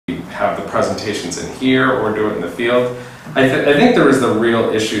presentations in here or do it in the field. I think there is the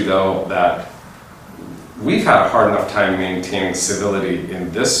real issue, though, that we've had a hard enough time maintaining civility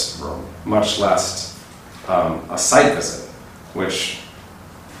in this room, much less a site visit, which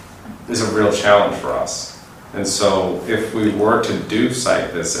is a real challenge for us. And so if we were to do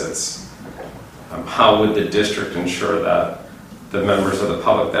site visits, how would the district ensure that the members of the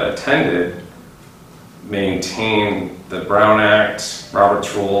public that attended maintain the Brown Act,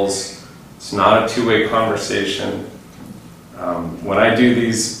 Robert's Rules? It's not a two-way conversation. When I do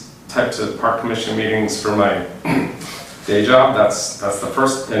these types of park commission meetings for my day job, that's the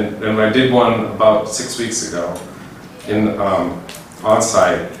first, and I did one about 6 weeks ago on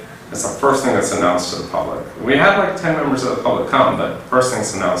site. It's the first thing that's announced to the public. We had like 10 members of the public come, but the first thing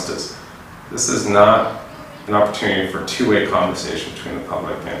that's announced is this is not an opportunity for two-way conversation between the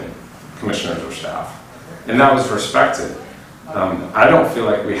public and commissioners or staff. And that was respected. I don't feel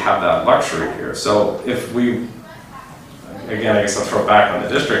like we have that luxury here. So if we, again, I guess I'll throw it back on the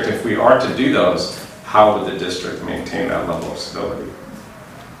district, if we are to do those, how would the district maintain that level of stability?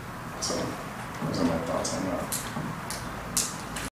 So those are my thoughts on that.